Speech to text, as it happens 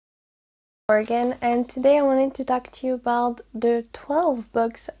Morgan, and today I wanted to talk to you about the 12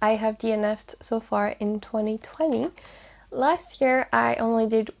 books I have DNF'd so far in 2020. Last year I only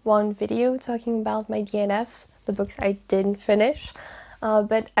did one video talking about my DNFs, the books I didn't finish,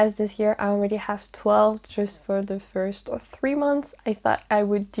 but as this year I already have 12 just for the first 3 months, I thought I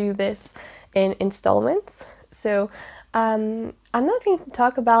would do this in installments. So I'm not going to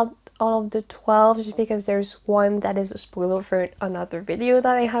talk about all of the 12 just because there's one that is a spoiler for another video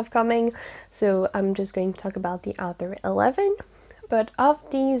that I have coming, so I'm just going to talk about the other 11. But of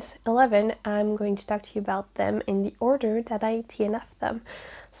these 11, I'm going to talk to you about them in the order that I DNF'd them.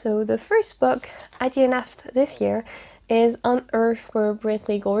 So the first book I DNF'd this year is On Earth We're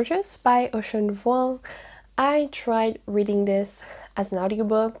Brilliantly Gorgeous by Ocean Vuong. I tried reading this as an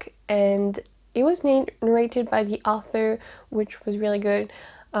audiobook and it was narrated by the author, which was really good.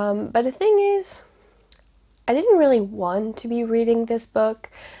 But the thing is, I didn't really want to be reading this book.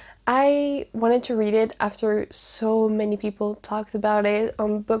 I wanted to read it after so many people talked about it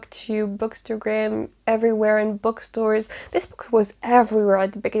on BookTube, Bookstagram, everywhere in bookstores. This book was everywhere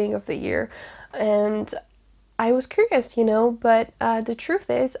at the beginning of the year, and I was curious, but the truth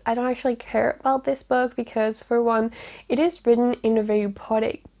is I don't actually care about this book because, for one, it is written in a very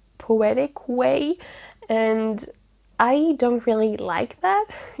poetic way, and I don't really like that,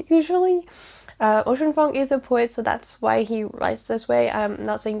 usually. Ocean Vuong is a poet, so that's why he writes this way. I'm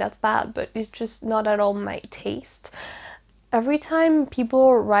not saying that's bad, but it's just not at all my taste. Every time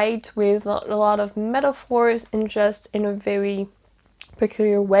people write with a lot of metaphors and just in a very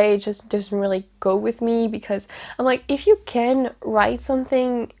peculiar way, it just doesn't really go with me, because I'm like, if you can write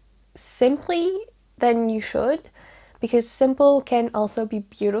something simply, then you should, because simple can also be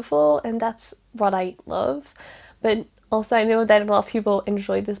beautiful, and that's what I love. But also I know that a lot of people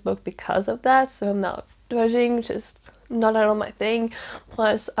enjoy this book because of that, so I'm not judging, just not at all my thing.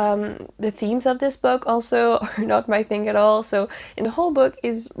 Plus, the themes of this book also are not my thing at all. So in the whole book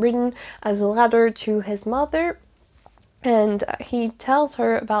is written as a letter to his mother, and he tells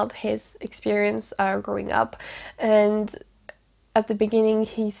her about his experience growing up. And at the beginning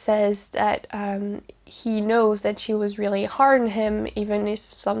he says that he knows that she was really hard on him, even if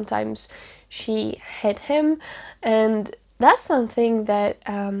sometimes she hit him, and that's something that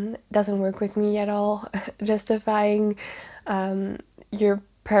doesn't work with me at all. Justifying your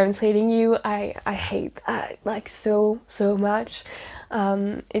parents hating you, I hate that like so much.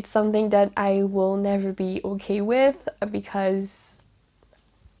 It's something that I will never be okay with, because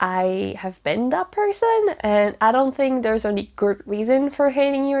I have been that person, and I don't think there's any good reason for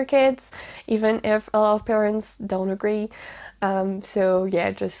hating your kids, even if a lot of parents don't agree. So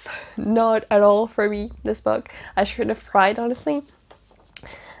yeah, just not at all for me, this book. I should have tried, honestly.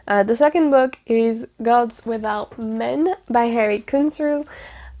 The second book is Gods Without Men by Harry Kunzru.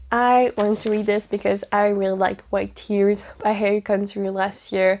 I wanted to read this because I really liked White Tears by Harry Kunzru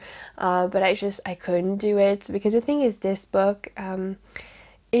last year, but I couldn't do it, because the thing is, this book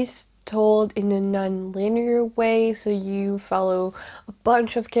is told in a non-linear way, so you follow a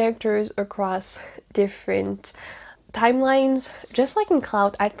bunch of characters across different timelines, just like in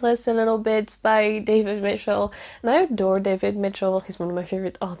Cloud Atlas a little bit by David Mitchell. And I adore David Mitchell, he's one of my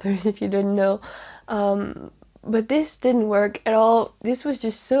favorite authors if you didn't know. But this didn't work at all. This was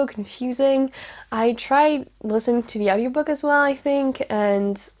just so confusing. I tried listening to the audiobook as well, I think,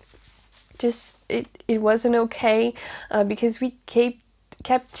 and just it wasn't okay, because we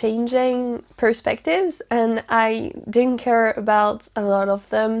kept changing perspectives and I didn't care about a lot of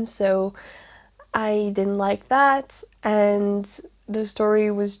them, so I didn't like that, and the story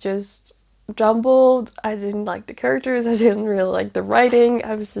was just jumbled. I didn't like the characters, I didn't really like the writing.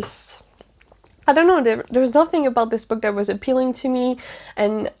 I don't know, there was nothing about this book that was appealing to me,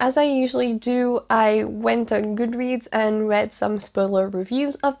 and as I usually do, I went on Goodreads and read some spoiler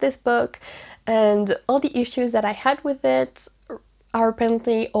reviews of this book, and all the issues that I had with it are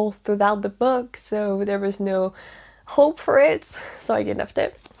apparently all throughout the book, so there was no hope for it, so I DNF'd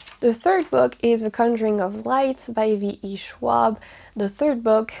it. The third book is The Conjuring of Light by V.E. Schwab, the third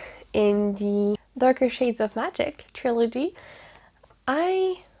book in the Darker Shades of Magic trilogy.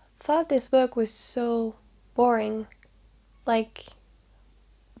 I thought this book was so boring, like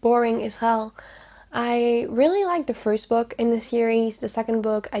boring as hell. I really liked the first book in the series. The second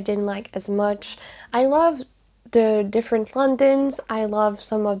book I didn't like as much. I loved the different Londons, I love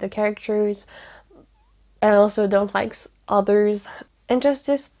some of the characters, and I also don't like others. And just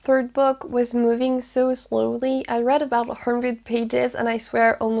this third book was moving so slowly. I read about 100 pages and I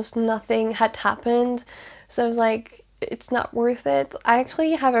swear almost nothing had happened. So I was like, it's not worth it. I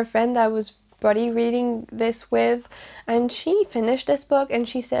actually have a friend that was buddy reading this with, and she finished this book and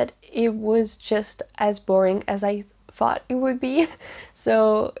she said it was just as boring as I thought it would be.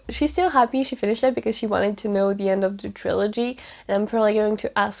 So she's still happy she finished it because she wanted to know the end of the trilogy, and I'm probably going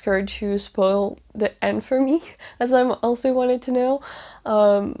to ask her to spoil the end for me, as I also wanted to know.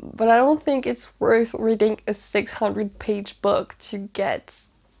 But I don't think it's worth reading a 600-page book to get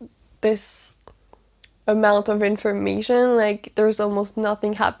this amount of information. Like, there's almost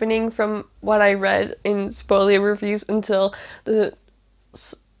nothing happening from what I read in spoiler reviews until the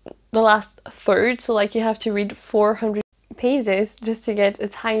last third, so like you have to read 400 pages just to get a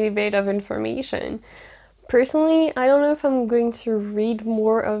tiny bit of information. Personally, I don't know if I'm going to read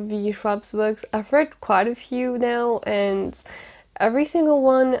more of the Schwab's books. I've read quite a few now, and every single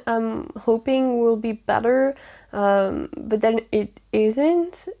one I'm hoping will be better, but then it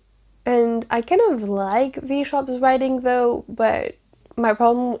isn't. And I kind of like V. Schwab's writing though, but my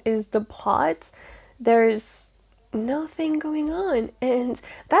problem is the plot. There's nothing going on, and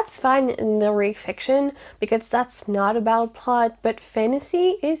that's fine in literary fiction because that's not about plot, but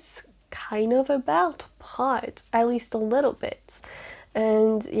fantasy is kind of about plot, at least a little bit.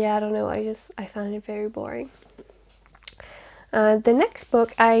 And yeah, I don't know, I found it very boring. The next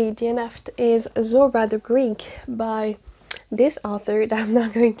book I DNF'd is Zora the Greek by this author that I'm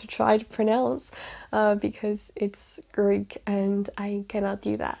not going to try to pronounce because it's Greek and I cannot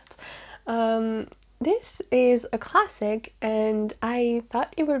do that. This is a classic and I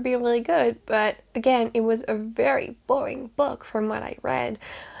thought it would be really good, but again, it was a very boring book from what I read.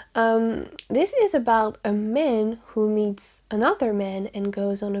 This is about a man who meets another man and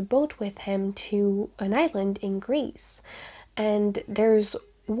goes on a boat with him to an island in Greece. And there's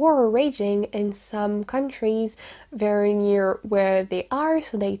war raging in some countries very near where they are,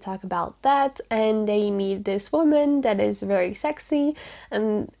 so they talk about that, and they meet this woman that is very sexy,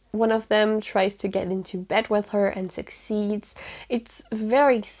 and one of them tries to get into bed with her and succeeds. It's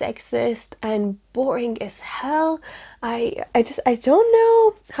very sexist and boring as hell. I don't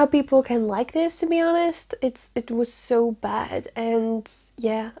know how people can like this, to be honest. It was so bad, and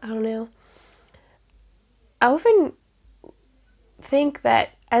yeah, I don't know. I often think that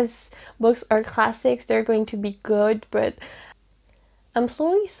as books are classics, they're going to be good, but I'm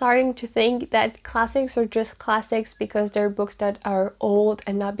slowly starting to think that classics are just classics because they're books that are old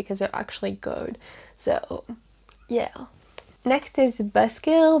and not because they're actually good. So, yeah. Next is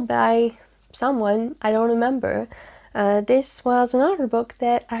Buskill by someone, I don't remember. This was another book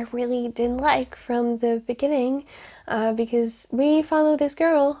that I really didn't like from the beginning because we follow this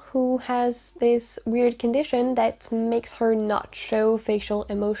girl who has this weird condition that makes her not show facial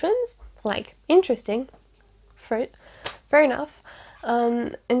emotions. Like, interesting. Fair enough.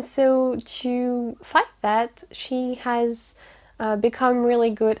 And so to fight that, she has become really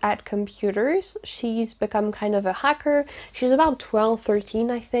good at computers. She's become kind of a hacker. She's about 12,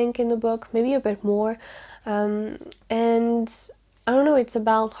 13, I think, in the book, maybe a bit more. And I don't know, it's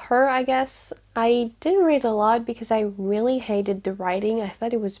about her, I guess. I didn't read a lot because I really hated the writing. I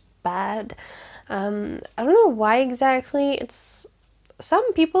thought it was bad. I don't know why exactly. It's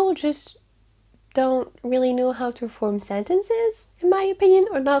some people just don't really know how to form sentences, in my opinion,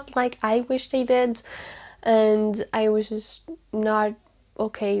 or not like I wish they did, and I was just not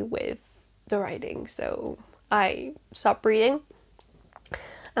okay with the writing, so I stopped reading.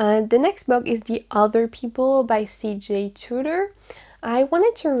 The next book is The Other People by C.J. Tudor. I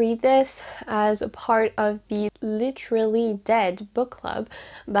wanted to read this as a part of the Literally Dead book club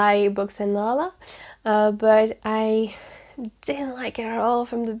by Books and Lala, but I didn't like it at all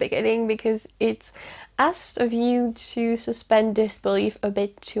from the beginning because it asked of you to suspend disbelief a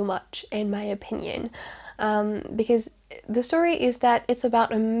bit too much, in my opinion. Because the story is that it's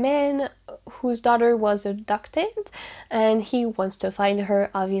about a man whose daughter was abducted and he wants to find her,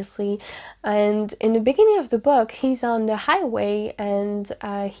 obviously. And in the beginning of the book, he's on the highway and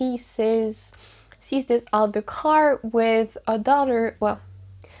he sees this other car with a daughter, well,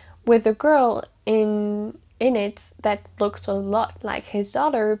 with a girl in it that looks a lot like his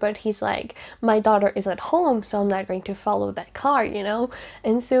daughter, but he's like, my daughter is at home, so I'm not going to follow that car, you know?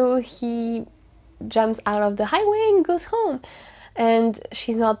 And so he jumps out of the highway and goes home, and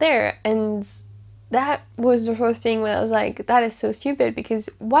she's not there. And that was the first thing when I was like, that is so stupid, because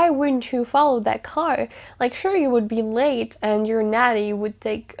why wouldn't you follow that car? Like, sure, you would be late and your nanny would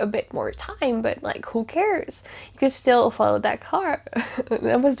take a bit more time, but like, who cares? You could still follow that car.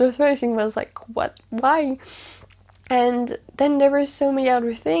 That was the first thing. I was like, what? Why? And then there were so many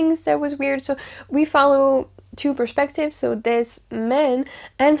other things that was weird. So we follow two perspectives. So this man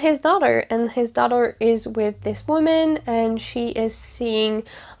and his daughter is with this woman, and she is seeing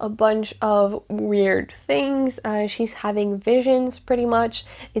a bunch of weird things. She's having visions, pretty much.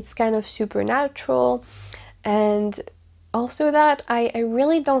 It's kind of supernatural. And also that I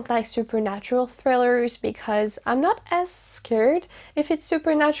really don't like supernatural thrillers because I'm not as scared if it's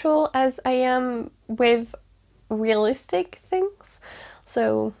supernatural as I am with realistic things.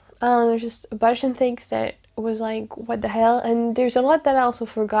 So there's just a bunch of things that was like, what the hell? And there's a lot that I also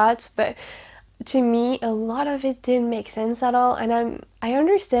forgot, but to me a lot of it didn't make sense at all. And I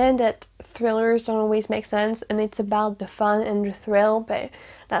understand that thrillers don't always make sense and it's about the fun and the thrill, but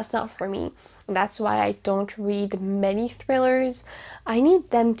that's not for me. And that's why I don't read many thrillers. I need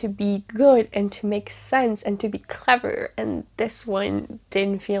them to be good and to make sense and to be clever, and this one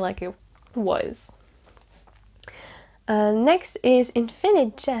didn't feel like it was. Next is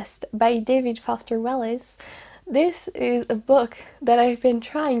Infinite Jest by David Foster Wallace. This is a book that I've been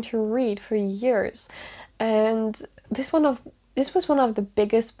trying to read for years, and this was one of the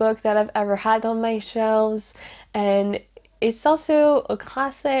biggest books that I've ever had on my shelves, and it's also a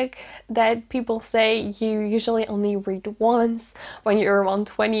classic that people say you usually only read once when you're around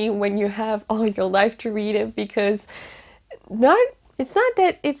 20, when you have all your life to read it, because it's not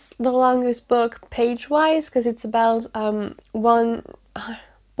that it's the longest book page-wise, because it's about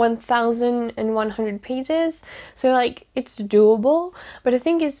 1,100 pages, so like it's doable. But the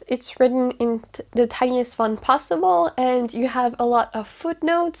thing is, it's written in the tiniest font possible, and you have a lot of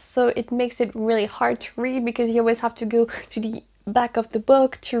footnotes, so it makes it really hard to read because you always have to go to the back of the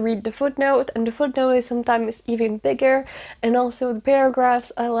book to read the footnote, and the footnote is sometimes even bigger, and also the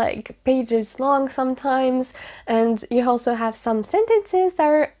paragraphs are like pages long sometimes, and you also have some sentences that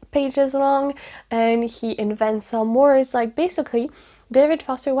are pages long, and he invents some words. Like basically David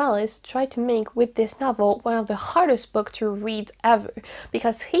Foster Wallace tried to make with this novel one of the hardest books to read ever,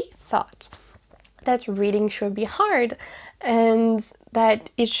 because he thought that reading should be hard and that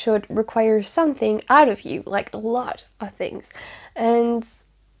it should require something out of you, like a lot of things. And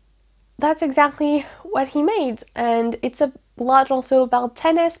that's exactly what he made. And it's a lot also about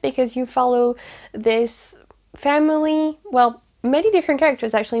tennis, because you follow this family, well, many different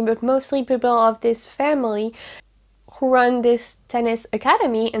characters actually, but mostly people of this family who run this tennis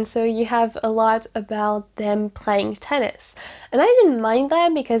academy, and so you have a lot about them playing tennis. And I didn't mind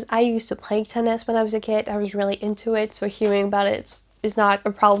that because I used to play tennis when I was a kid. I was really into it, so hearing about it is not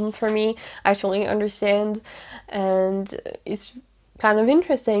a problem for me. I totally understand, and it's kind of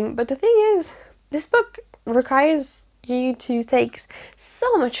interesting. But the thing is, this book requires you to take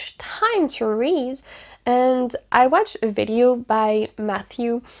so much time to read, and I watched a video by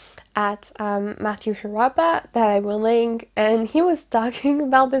Matthew at Matthew Sharapa that I will link, and he was talking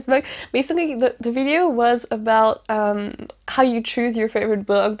about this book. Basically the video was about how you choose your favorite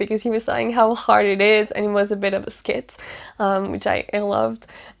book, because he was saying how hard it is, and it was a bit of a skit, which I loved.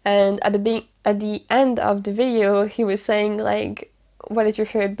 And at the end of the video he was saying like, what is your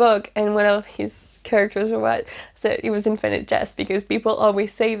favorite book? And one of his characters or what said it was Infinite Jest, because people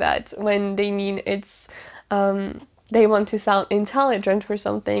always say that when they mean it's they want to sound intelligent or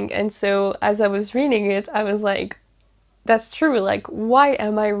something. And so as I was reading it, I was like, that's true, like why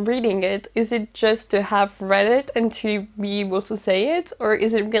am I reading it? Is it just to have read it and to be able to say it, or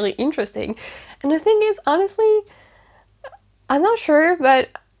is it really interesting? And the thing is, honestly, I'm not sure, but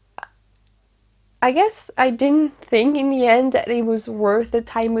I guess I didn't think in the end that it was worth the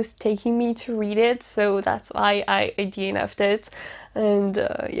time it was taking me to read it, so that's why I DNF'd it. And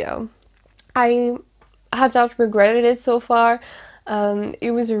yeah, I have not regretted it so far.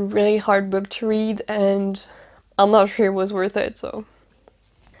 It was a really hard book to read, and I'm not sure it was worth it, so.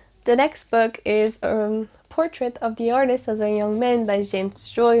 The next book is Portrait of the Artist as a Young Man by James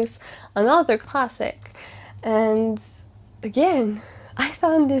Joyce, another classic. And again, I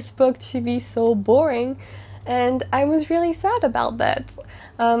found this book to be so boring, and I was really sad about that.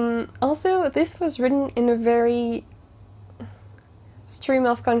 Also, this was written in a very stream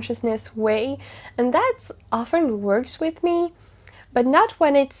of consciousness way, and that often works with me, but not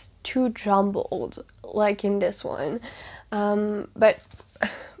when it's too jumbled like in this one. But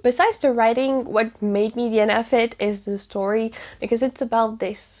besides the writing, what made me DNF it is the story, because it's about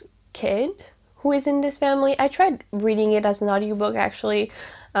this kid who is in this family. I tried reading it as an audiobook actually.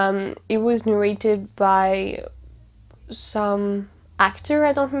 It was narrated by some actor,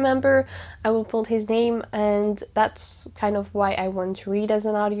 I don't remember, I will pull his name, and that's kind of why I want to read as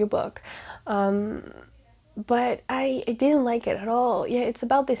an audiobook. But I didn't like it at all. Yeah, it's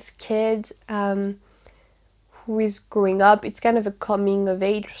about this kid who is growing up. It's kind of a coming of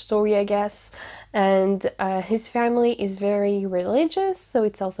age story, I guess, and his family is very religious, so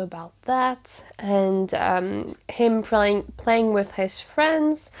it's also about that, and him playing with his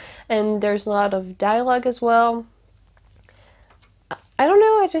friends, and there's a lot of dialogue as well. I don't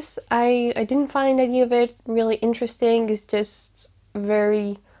know, I didn't find any of it really interesting. It's just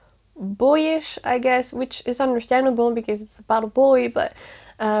very boyish, I guess, which is understandable because it's about a boy, but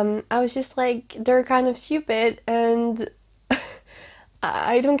I was just like, they're kind of stupid, and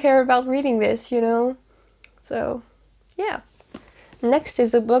I don't care about reading this, you know? So, yeah. Next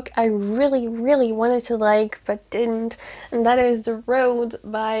is a book I really, really wanted to like, but didn't, and that is The Road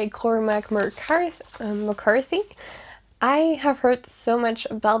by Cormac McCarthy. I have heard so much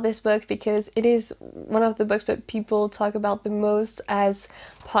about this book because it is one of the books that people talk about the most as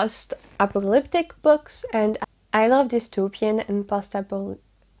post-apocalyptic books, and I love dystopian and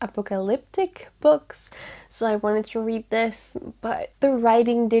post-apocalyptic books, so I wanted to read this, but the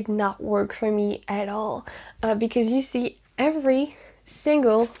writing did not work for me at all, because you see every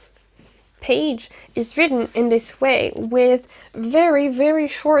single page is written in this way with very, very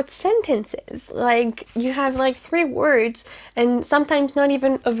short sentences. Like, you have like 3 words and sometimes not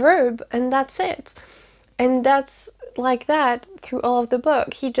even a verb, and that's it. And that's like that through all of the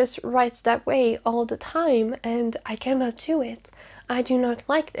book. He just writes that way all the time, and I cannot do it. I do not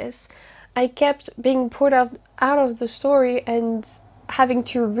like this. I kept being put out of the story and having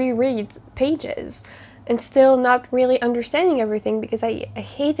to reread pages and still not really understanding everything because I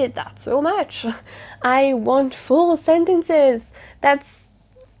hated that so much. I want full sentences. That's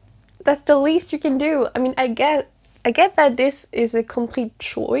the least you can do. I mean, I get that this is a complete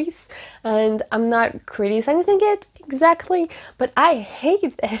choice and I'm not criticizing it exactly, but I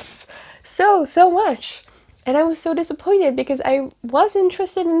hate this so much. And I was so disappointed because I was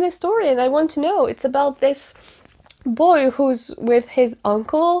interested in this story and I want to know. It's about this boy who's with his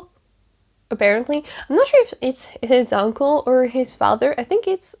uncle, apparently. I'm not sure if it's his uncle or his father. I think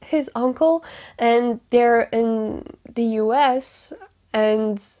it's his uncle, and they're in the US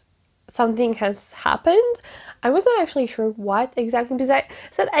and something has happened. I wasn't actually sure what exactly, because I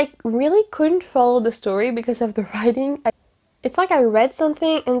said I really couldn't follow the story because of the writing. It's like I read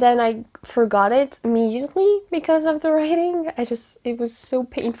something and then I forgot it immediately because of the writing. It was so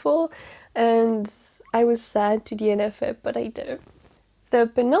painful and I was sad to DNF it, but I didn't. The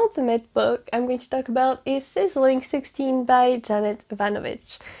penultimate book I'm going to talk about is Sizzling 16 by Janet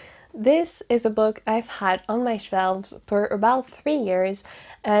Vanovich. This is a book I've had on my shelves for about 3 years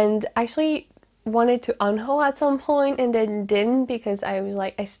and actually wanted to unhaul at some point and then didn't because I was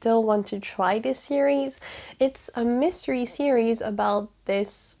like, I still want to try this series. It's a mystery series about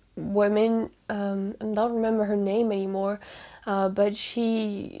this woman, I don't remember her name anymore, but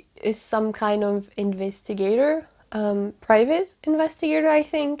she is some kind of investigator. Private investigator, I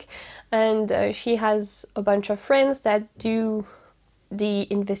think, and she has a bunch of friends that do the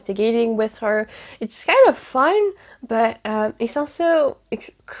investigating with her. It's kind of fun, but it's also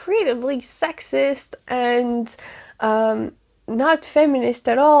incredibly sexist and not feminist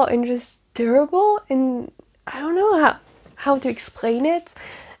at all, and just terrible, and I don't know how to explain it.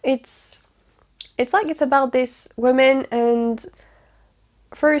 It's like it's about this woman, and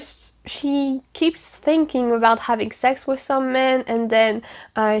first, she keeps thinking about having sex with some men, and then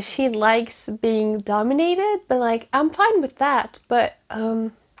she likes being dominated, but like, I'm fine with that, but I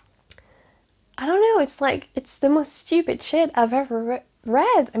don't know, it's like, it's the most stupid shit I've ever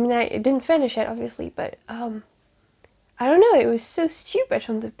read. I mean, I didn't finish it, obviously, but I don't know, it was so stupid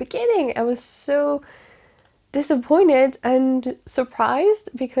from the beginning. I was so disappointed and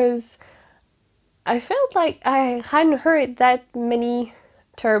surprised because I felt like I hadn't heard that many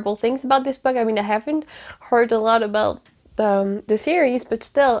terrible things about this book. I mean, I haven't heard a lot about the series, but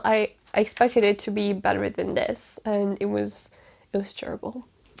still, I expected it to be better than this, and it was terrible.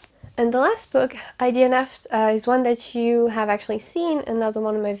 And the last book I DNF'd is one that you have actually seen in another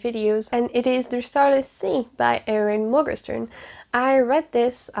one of my videos, and it is Der Starless Sea by Erin Morgenstern. I read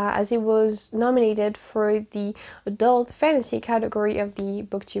this as it was nominated for the adult fantasy category of the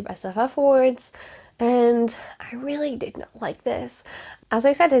BookTube SFF Awards, and I really did not like this. As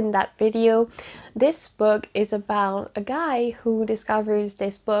I said in that video, this book is about a guy who discovers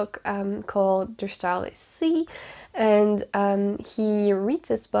this book called Der Starless Sea, and he reads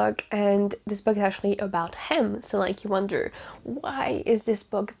this book, and this book is actually about him. So like, you wonder, why is this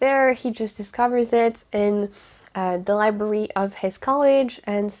book there? He just discovers it in the library of his college,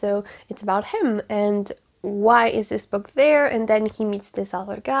 and so it's about him, and why is this book there? And then he meets this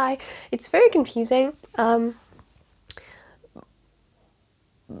other guy. It's very confusing.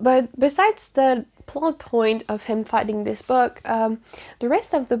 But besides the plot point of him fighting this book, the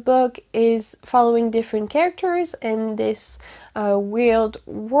rest of the book is following different characters in this weird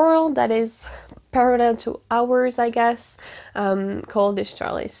world that is parallel to ours, I guess, called the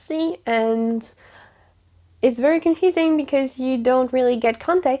Starless Sea, and it's very confusing because you don't really get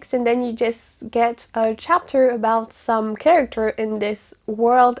context, and then you just get a chapter about some character in this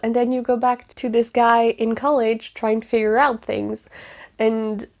world, and then you go back to this guy in college trying to figure out things.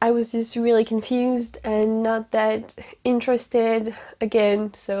 And I was just really confused and not that interested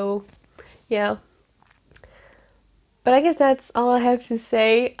again, so yeah. But I guess that's all I have to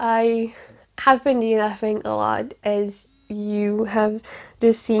say. I have been DNFing a lot, as you have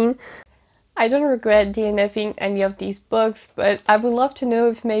just seen. I don't regret DNFing any of these books, but I would love to know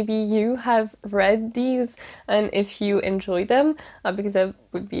if maybe you have read these and if you enjoy them, because that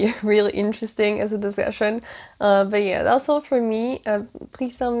would be really interesting as a discussion. But yeah, that's all for me.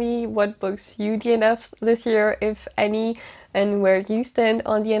 Please tell me what books you DNF'd this year, if any, and where you stand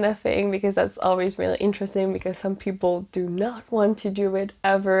on DNFing, because that's always really interesting, because some people do not want to do it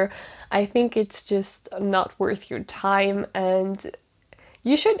ever. I think it's just not worth your time, and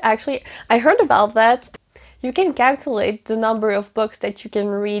you should actually, I heard about that. You can calculate the number of books that you can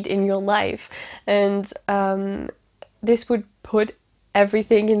read in your life, and this would put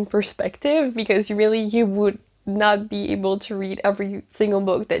everything in perspective, because you would not be able to read every single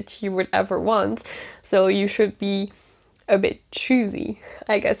book that you would ever want. So you should be a bit choosy,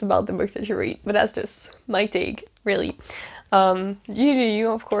 I guess, about the books that you read. But that's just my take, really. You do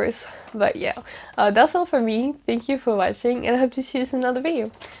you, of course, but yeah, that's all for me. Thank you for watching, and I hope to see you in another video.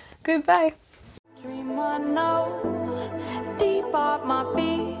 Goodbye! Dream I know, deep up my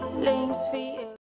feelings.